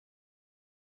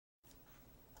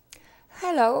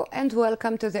Hello and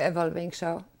welcome to the Evolving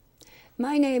Show.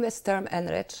 My name is Storm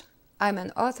Enrich. I'm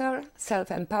an author,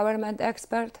 self-empowerment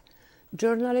expert,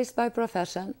 journalist by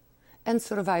profession, and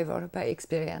survivor by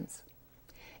experience.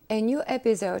 A new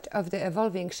episode of the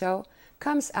Evolving Show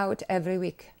comes out every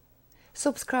week.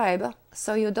 Subscribe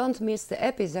so you don't miss the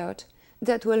episode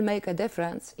that will make a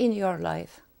difference in your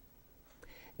life.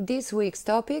 This week's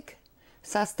topic: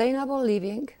 sustainable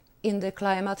living in the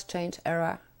climate change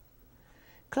era.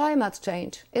 Climate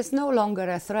change is no longer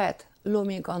a threat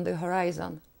looming on the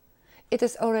horizon. It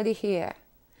is already here.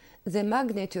 The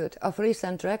magnitude of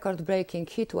recent record-breaking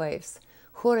heat waves,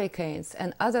 hurricanes,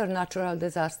 and other natural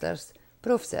disasters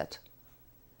proves it.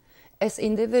 As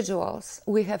individuals,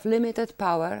 we have limited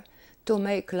power to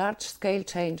make large-scale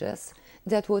changes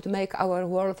that would make our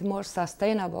world more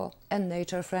sustainable and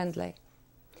nature-friendly.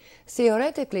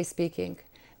 Theoretically speaking,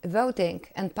 voting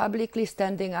and publicly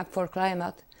standing up for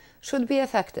climate should be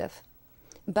effective,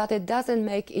 but it doesn't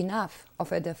make enough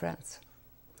of a difference.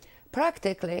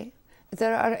 Practically,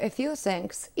 there are a few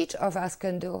things each of us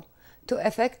can do to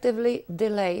effectively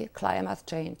delay climate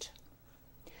change.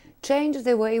 Change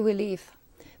the way we live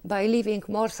by living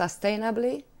more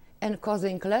sustainably and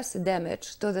causing less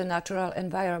damage to the natural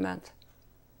environment.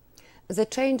 The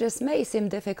changes may seem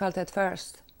difficult at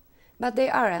first, but they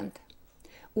aren't.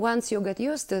 Once you get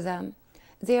used to them,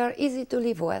 they are easy to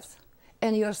live with,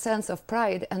 and your sense of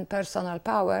pride and personal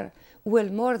power will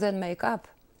more than make up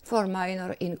for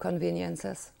minor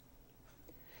inconveniences.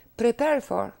 Prepare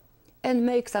for and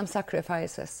make some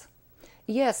sacrifices.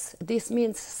 Yes, this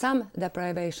means some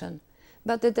deprivation,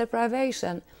 but the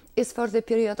deprivation is for the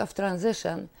period of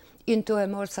transition into a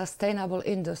more sustainable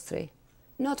industry,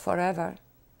 not forever.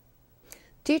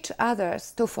 Teach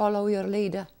others to follow your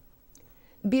lead.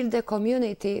 Build a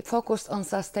community focused on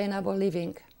sustainable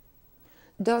living.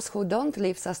 Those who don't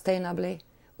live sustainably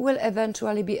will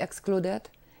eventually be excluded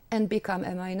and become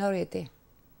a minority.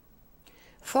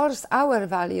 Force our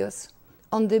values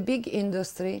on the big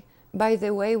industry by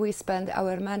the way we spend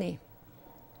our money.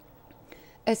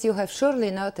 As you have surely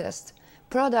noticed,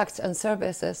 products and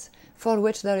services for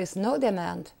which there is no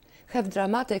demand have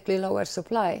dramatically lower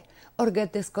supply or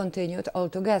get discontinued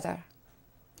altogether.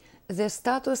 The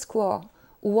status quo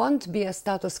won't be a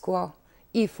status quo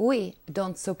if we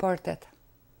don't support it.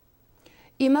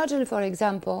 Imagine, for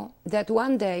example, that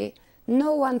one day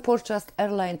no one purchased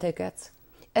airline tickets,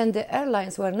 and the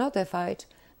airlines were notified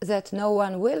that no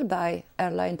one will buy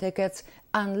airline tickets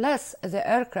unless the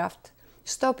aircraft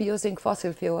stop using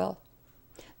fossil fuel.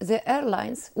 The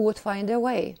airlines would find a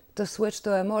way to switch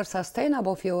to a more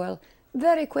sustainable fuel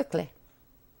very quickly.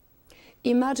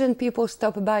 Imagine people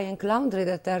stop buying laundry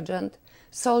detergent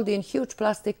sold in huge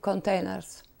plastic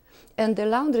containers, and the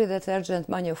laundry detergent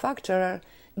manufacturer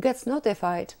gets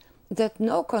notified that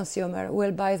no consumer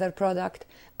will buy their product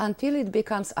until it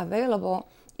becomes available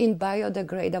in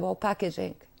biodegradable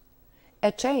packaging.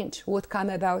 A change would come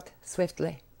about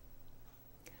swiftly.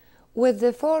 With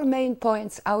the four main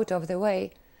points out of the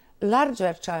way,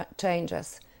 larger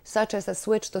changes, such as a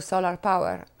switch to solar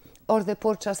power or the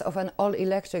purchase of an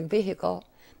all-electric vehicle,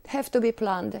 have to be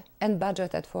planned and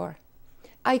budgeted for.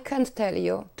 I can't tell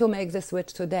you to make the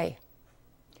switch today.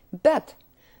 But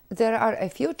there are a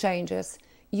few changes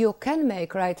you can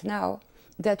make right now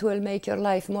that will make your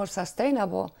life more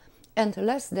sustainable and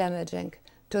less damaging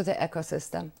to the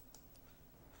ecosystem.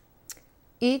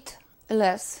 Eat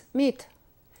less meat.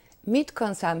 Meat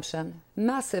consumption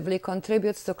massively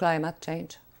contributes to climate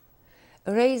change.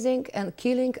 Raising and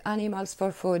killing animals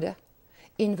for food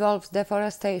involves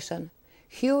deforestation,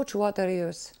 huge water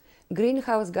use,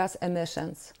 greenhouse gas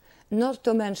emissions, not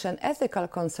to mention ethical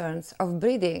concerns of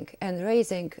breeding and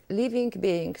raising living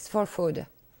beings for food.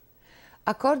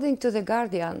 According to The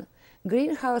Guardian,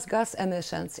 greenhouse gas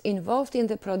emissions involved in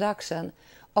the production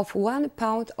of 1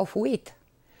 pound of wheat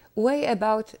weigh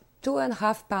about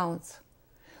 2.5 pounds,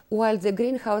 while the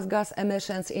greenhouse gas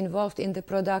emissions involved in the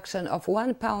production of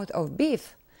 1 pound of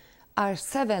beef are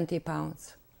 70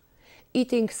 pounds.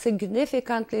 Eating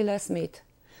significantly less meat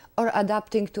or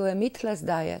adapting to a meatless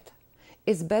diet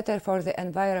is better for the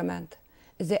environment,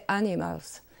 the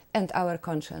animals, and our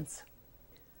conscience.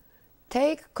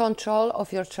 Take control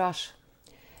of your trash.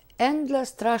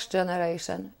 Endless trash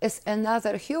generation is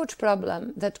another huge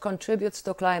problem that contributes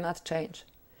to climate change.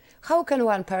 How can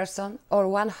one person or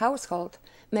one household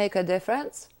make a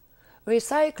difference?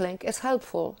 Recycling is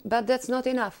helpful, but that's not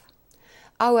enough.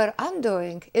 Our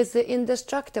undoing is the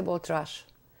indestructible trash.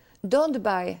 Don't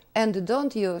buy and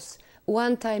don't use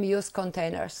one-time use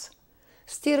containers.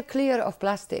 Steer clear of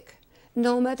plastic.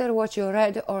 No matter what you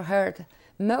read or heard,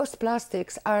 most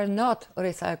plastics are not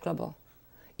recyclable.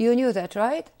 You knew that,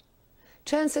 right?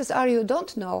 Chances are you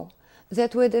don't know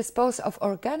that we dispose of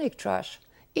organic trash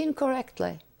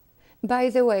incorrectly. By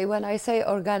the way, when I say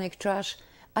organic trash,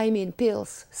 I mean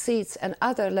peels, seeds and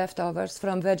other leftovers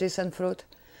from veggies and fruit,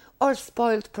 or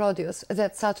spoiled produce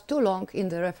that sat too long in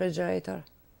the refrigerator.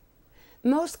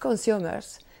 Most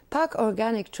consumers pack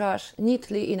organic trash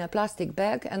neatly in a plastic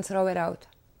bag and throw it out.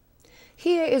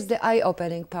 Here is the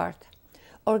eye-opening part.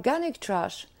 Organic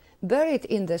trash buried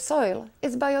in the soil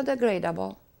is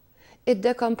biodegradable. It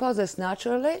decomposes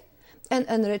naturally and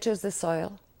enriches the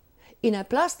soil. In a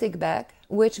plastic bag,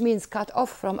 which means cut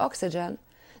off from oxygen,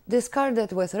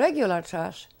 discarded with regular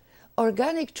trash,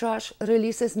 organic trash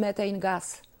releases methane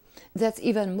gas that's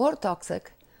even more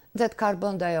toxic than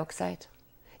carbon dioxide.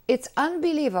 It's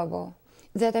unbelievable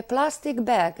that a plastic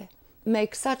bag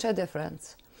makes such a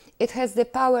difference. It has the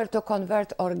power to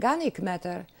convert organic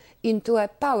matter into a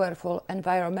powerful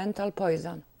environmental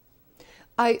poison.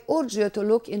 I urge you to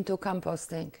look into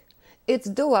composting. It's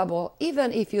doable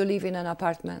even if you live in an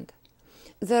apartment.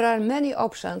 There are many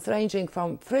options ranging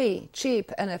from free,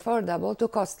 cheap and affordable to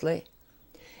costly.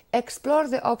 Explore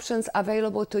the options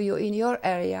available to you in your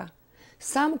area.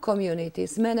 Some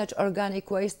communities manage organic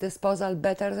waste disposal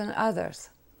better than others.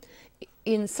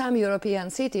 In some European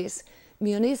cities,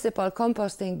 municipal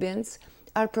composting bins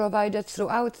are provided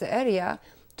throughout the area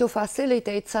to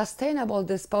facilitate sustainable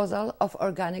disposal of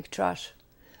organic trash.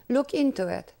 Look into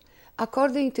it.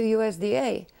 According to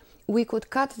USDA, we could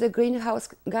cut the greenhouse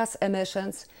gas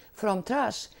emissions from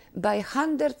trash by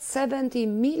 170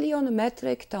 million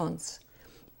metric tons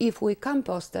if we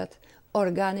composted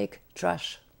organic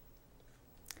trash.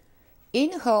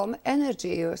 In-home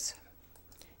energy use.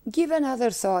 Give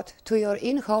another thought to your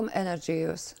in-home energy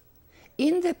use.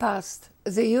 In the past,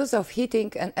 the use of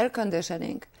heating and air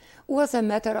conditioning was a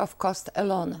matter of cost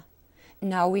alone.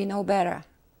 Now we know better.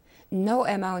 No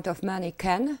amount of money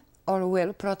can or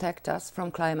will protect us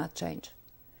from climate change.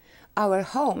 Our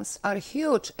homes are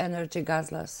huge energy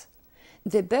guzzlers.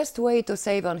 The best way to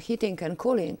save on heating and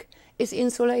cooling is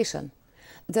insulation.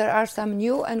 There are some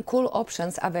new and cool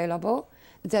options available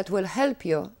that will help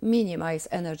you minimize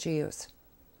energy use.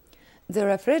 The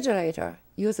refrigerator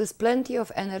uses plenty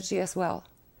of energy as well.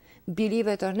 Believe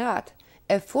it or not,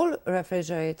 a full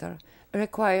refrigerator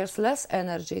requires less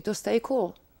energy to stay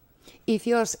cool. If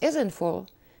yours isn't full,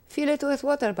 fill it with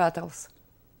water bottles.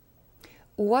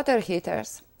 Water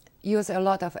heaters use a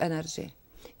lot of energy.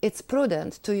 It's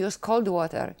prudent to use cold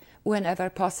water whenever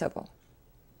possible.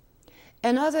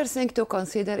 Another thing to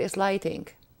consider is lighting.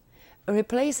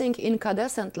 Replacing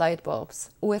incandescent light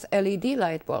bulbs with LED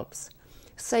light bulbs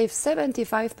saves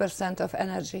 75% of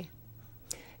energy.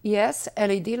 Yes,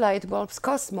 LED light bulbs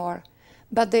cost more,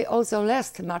 but they also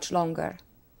last much longer.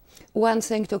 One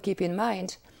thing to keep in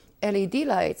mind, LED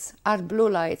lights are blue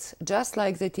lights, just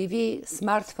like the TV,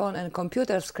 smartphone and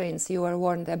computer screens you were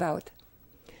warned about.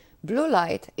 Blue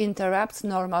light interrupts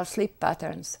normal sleep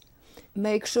patterns.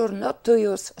 Make sure not to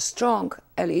use strong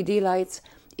LED lights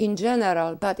in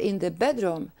general, but in the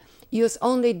bedroom, use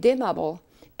only dimmable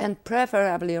and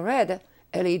preferably red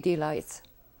LED lights.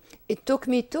 It took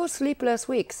me 2 sleepless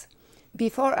weeks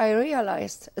before I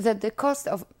realized that the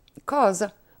cause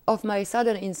of my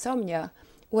sudden insomnia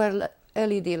were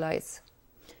LED lights.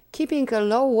 Keeping a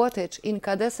low wattage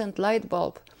incandescent light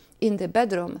bulb in the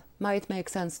bedroom might make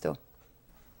sense too.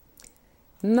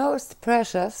 Most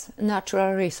precious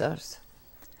natural resource.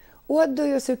 What do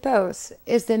you suppose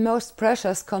is the most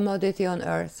precious commodity on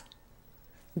Earth?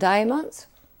 Diamonds?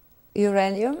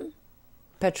 Uranium?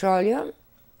 Petroleum?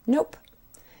 Nope.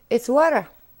 It's water.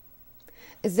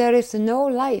 There is no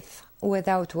life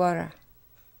without water.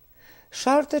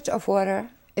 Shortage of water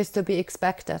is to be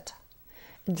expected.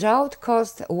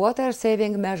 Drought-caused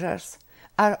water-saving measures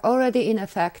are already in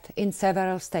effect in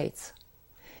several states.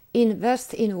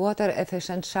 Invest in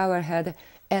water-efficient showerhead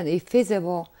and, if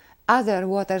feasible, other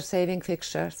water-saving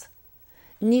fixtures.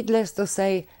 Needless to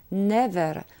say,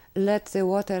 never let the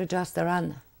water just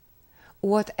run.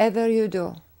 Whatever you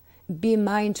do, be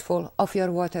mindful of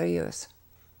your water use.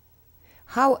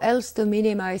 How else to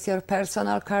minimize your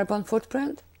personal carbon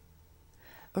footprint?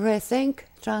 Rethink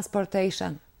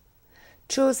transportation.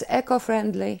 Choose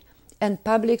eco-friendly and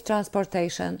public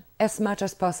transportation as much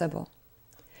as possible.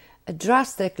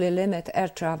 Drastically limit air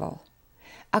travel.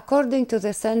 According to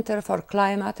the Center for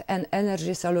Climate and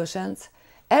Energy Solutions,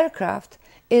 aircraft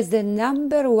is the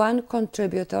 #1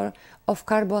 contributor of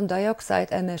carbon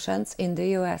dioxide emissions in the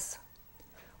US.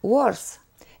 Worse,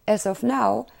 as of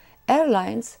now,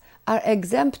 airlines are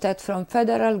exempted from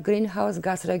federal greenhouse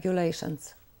gas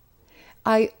regulations.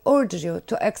 I urge you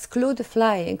to exclude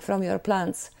flying from your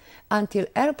plans until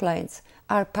airplanes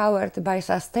are powered by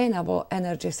sustainable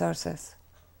energy sources.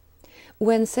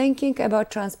 When thinking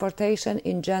about transportation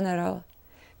in general,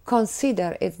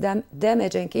 consider its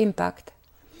damaging impact.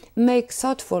 Make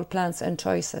thoughtful plans and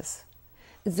choices.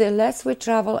 The less we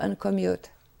travel and commute,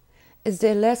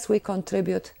 the less we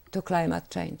contribute to climate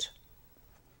change.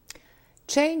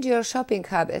 Change your shopping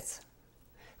habits.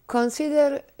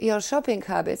 Consider your shopping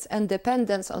habits and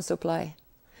dependence on supply.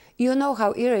 You know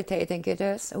how irritating it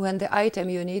is when the item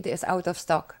you need is out of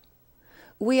stock.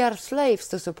 We are slaves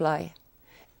to supply.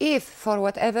 If, for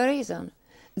whatever reason,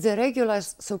 the regular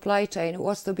supply chain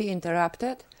was to be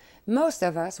interrupted, most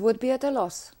of us would be at a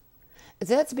loss.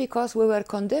 That's because we were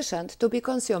conditioned to be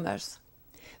consumers.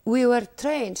 We were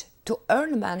trained to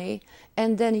earn money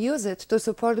and then use it to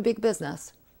support big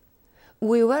business.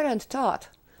 We weren't taught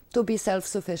to be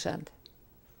self-sufficient.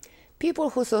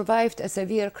 People who survived a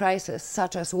severe crisis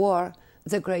such as war,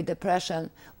 the Great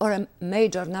Depression, or a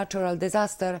major natural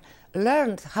disaster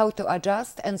learned how to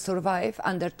adjust and survive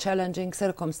under challenging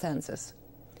circumstances.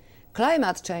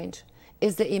 Climate change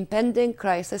is the impending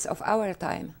crisis of our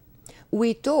time.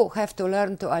 We too have to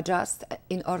learn to adjust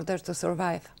in order to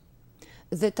survive.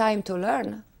 The time to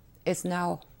learn is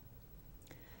now.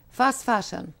 Fast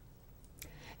fashion.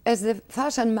 As the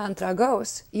fashion mantra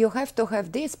goes, you have to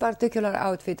have this particular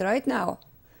outfit right now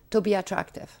to be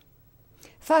attractive.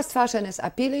 Fast fashion is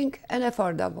appealing and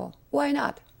affordable. Why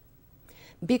not?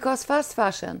 Because fast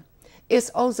fashion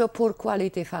is also poor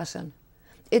quality fashion.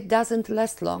 It doesn't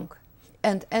last long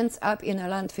and ends up in a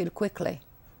landfill quickly.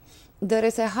 There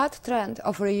is a hot trend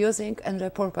of reusing and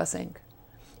repurposing.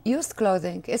 Used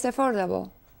clothing is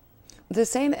affordable. The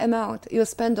same amount you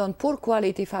spend on poor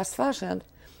quality fast fashion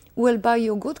will buy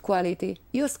you good quality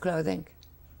used clothing.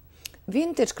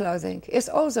 Vintage clothing is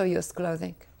also used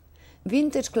clothing.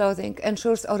 Vintage clothing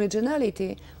ensures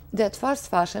originality that fast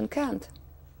fashion can't.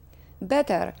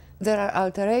 Better, there are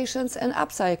alterations and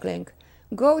upcycling.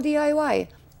 Go DIY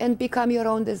and become your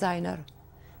own designer.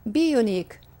 Be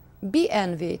unique, be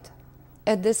envied.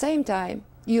 At the same time,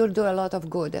 you'll do a lot of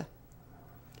good.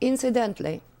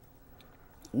 Incidentally,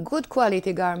 good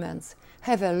quality garments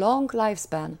have a long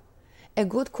lifespan. A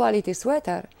good quality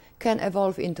sweater can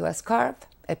evolve into a scarf,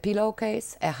 a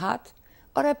pillowcase, a hat,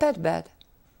 or a pet bed.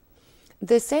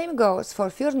 The same goes for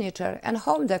furniture and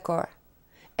home decor.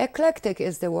 Eclectic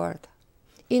is the word.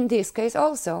 In this case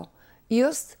also,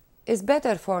 used is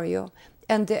better for you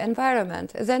and the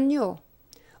environment than new.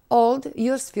 Old,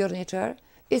 used furniture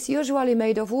is usually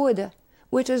made of wood,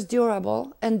 which is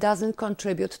durable and doesn't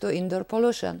contribute to indoor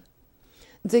pollution.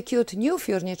 The cute new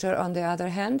furniture, on the other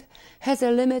hand, has a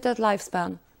limited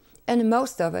lifespan, and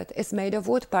most of it is made of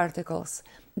wood particles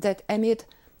that emit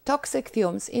toxic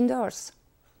fumes indoors.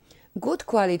 Good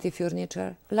quality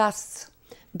furniture lasts,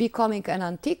 becoming an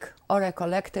antique or a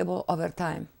collectible over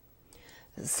time.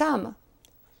 Some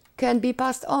can be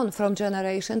passed on from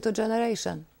generation to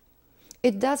generation.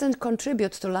 It doesn't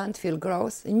contribute to landfill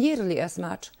growth nearly as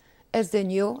much as the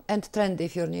new and trendy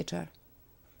furniture.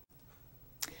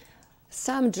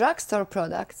 Some drugstore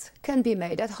products can be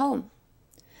made at home.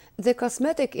 The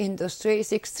cosmetic industry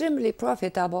is extremely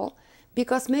profitable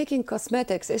because making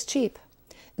cosmetics is cheap.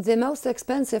 The most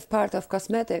expensive part of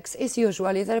cosmetics is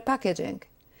usually their packaging.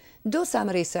 Do some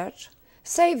research,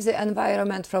 save the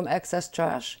environment from excess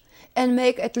trash, and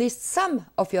make at least some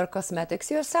of your cosmetics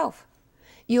yourself.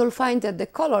 You'll find that the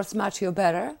colors match you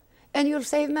better and you'll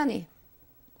save money.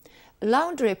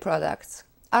 Laundry products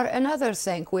are another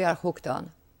thing we are hooked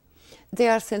on. They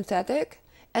are synthetic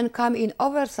and come in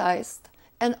oversized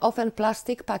and often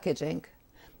plastic packaging.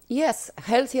 Yes,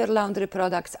 healthier laundry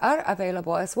products are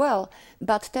available as well,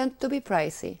 but tend to be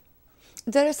pricey.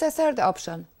 There is a third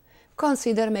option.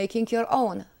 Consider making your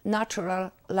own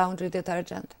natural laundry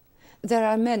detergent. There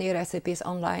are many recipes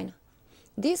online.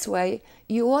 This way,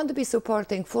 you won't be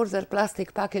supporting further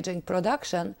plastic packaging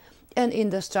production and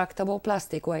indestructible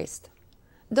plastic waste.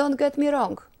 Don't get me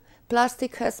wrong,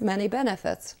 plastic has many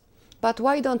benefits. But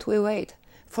why don't we wait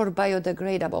for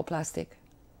biodegradable plastic?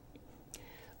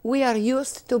 We are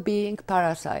used to being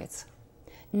parasites.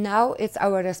 Now it's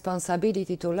our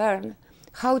responsibility to learn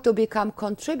how to become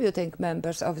contributing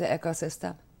members of the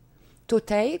ecosystem, to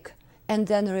take and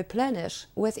then replenish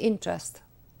with interest.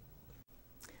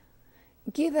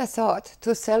 Give a thought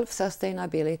to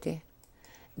self-sustainability.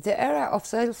 The era of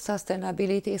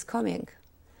self-sustainability is coming.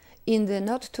 In the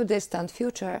not-too-distant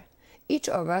future, each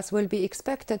of us will be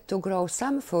expected to grow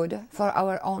some food for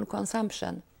our own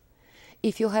consumption.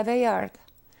 If you have a yard,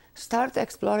 start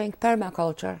exploring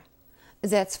permaculture.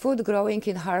 That's food growing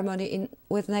in harmony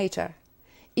with nature.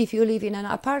 If you live in an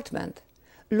apartment,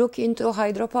 look into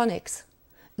hydroponics.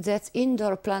 That's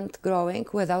indoor plant growing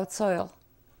without soil.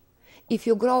 If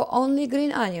you grow only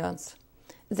green onions,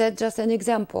 that's just an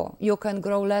example. You can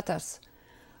grow lettuce,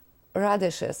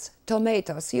 radishes,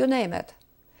 tomatoes, you name it.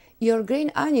 Your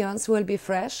green onions will be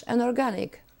fresh and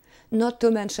organic, not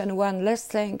to mention one less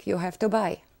thing you have to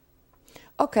buy.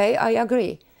 Okay, I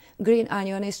agree, green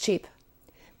onion is cheap.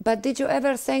 But did you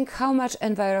ever think how much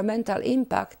environmental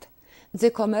impact the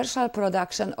commercial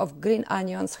production of green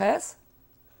onions has?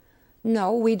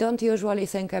 No, we don't usually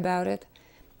think about it.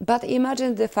 But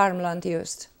imagine the farmland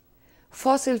used.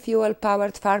 Fossil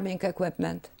fuel-powered farming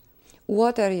equipment,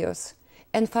 water use,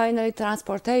 and finally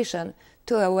transportation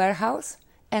to a warehouse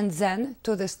and then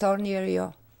to the store near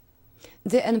you.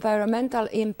 The environmental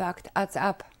impact adds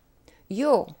up.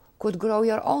 You could grow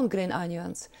your own green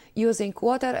onions using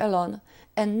water alone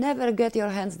and never get your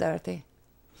hands dirty.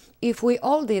 If we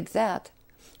all did that,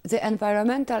 the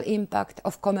environmental impact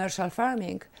of commercial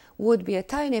farming would be a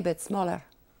tiny bit smaller.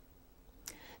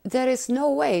 There is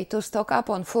no way to stock up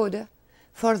on food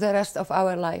for the rest of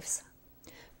our lives.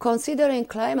 Considering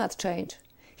climate change,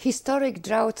 historic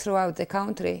drought throughout the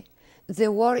country,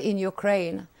 the war in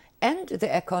Ukraine, and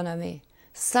the economy,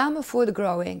 some food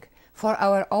growing for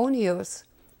our own use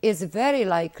is very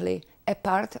likely a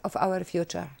part of our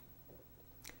future.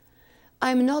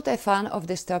 I'm not a fan of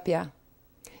dystopia,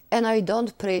 and I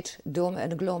don't preach doom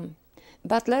and gloom.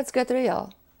 But let's get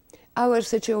real. Our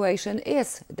situation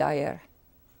is dire.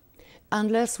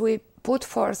 Unless we put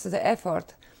forth the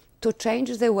effort to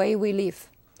change the way we live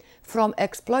from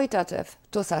exploitative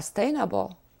to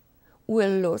sustainable,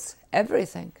 we'll lose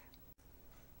everything.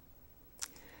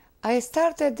 I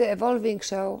started the Evolving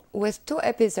Show with 2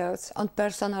 episodes on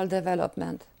personal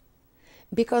development,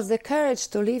 because the courage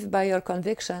to live by your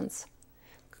convictions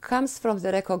comes from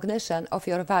the recognition of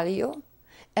your value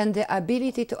and the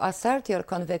ability to assert your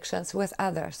convictions with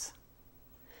others.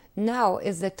 Now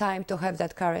is the time to have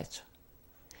that courage.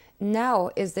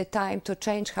 Now is the time to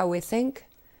change how we think,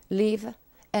 live,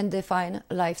 and define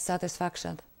life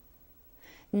satisfaction.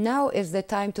 Now is the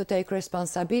time to take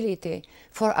responsibility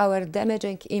for our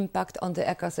damaging impact on the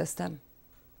ecosystem.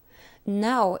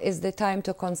 Now is the time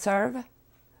to conserve,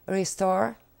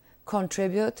 restore,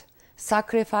 contribute,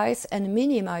 sacrifice, and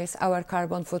minimize our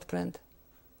carbon footprint.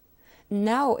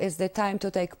 Now is the time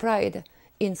to take pride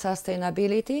in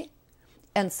sustainability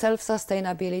and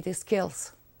self-sustainability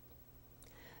skills.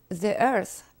 The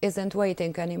Earth isn't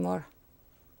waiting anymore.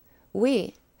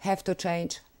 We have to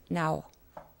change now.